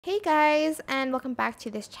Hey guys, and welcome back to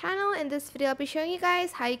this channel. In this video I'll be showing you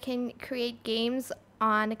guys how you can create games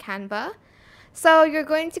on Canva. So you're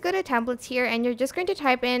going to go to templates here and you're just going to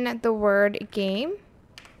type in the word game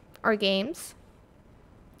or games.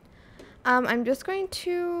 I'm just going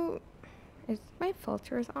to, is my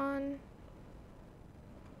filters on?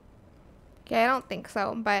 Okay, I don't think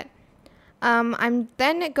so, but I'm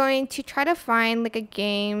then going to try to find like a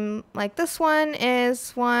game, like this one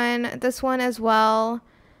is one, this one as well.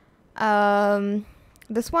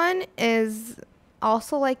 This one is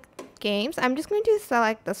also like games. I'm just going to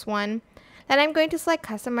select this one. Then I'm going to select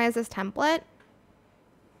customize this template.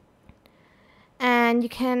 And you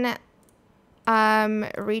can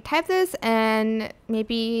retype this, and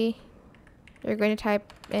maybe you're going to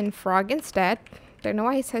type in frog instead. Don't know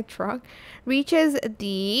why I said frog. Reaches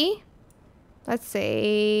the, let's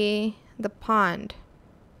say, the pond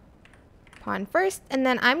first, and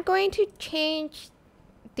then I'm going to change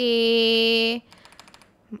the,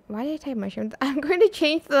 why did I type mushroom? I'm going to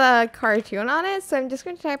change the cartoon on it, so I'm just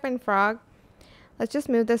going to type in frog. Let's just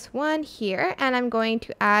move this one here, and I'm going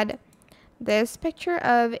to add this picture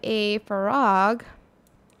of a frog.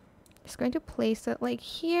 Just going to place it like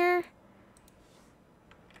here,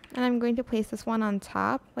 and I'm going to place this one on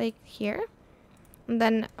top like here. And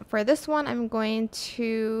then for this one, I'm going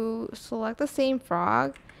to select the same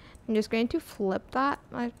frog. I'm just going to flip that.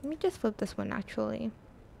 Let me just flip this one actually.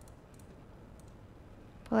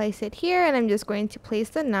 Place it here, and I'm just going to place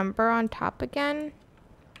the number on top again.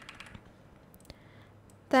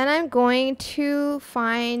 Then I'm going to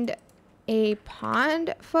find a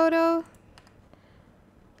pond photo,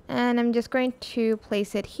 and I'm just going to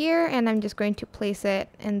place it here, and I'm just going to place it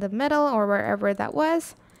in the middle or wherever that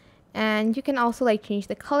was. And you can also like change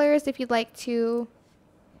the colors if you'd like to.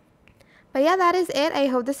 But yeah, that is it. I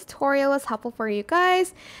hope this tutorial was helpful for you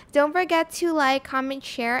guys. Don't forget to like, comment,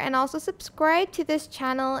 share, and also subscribe to this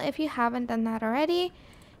channel if you haven't done that already.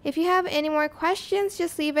 If you have any more questions,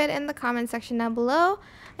 just leave it in the comment section down below.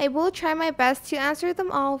 I will try my best to answer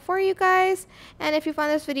them all for you guys. And if you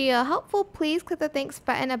found this video helpful, please click the thanks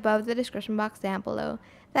button above the description box down below.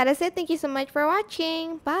 That is it. Thank you so much for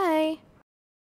watching. Bye!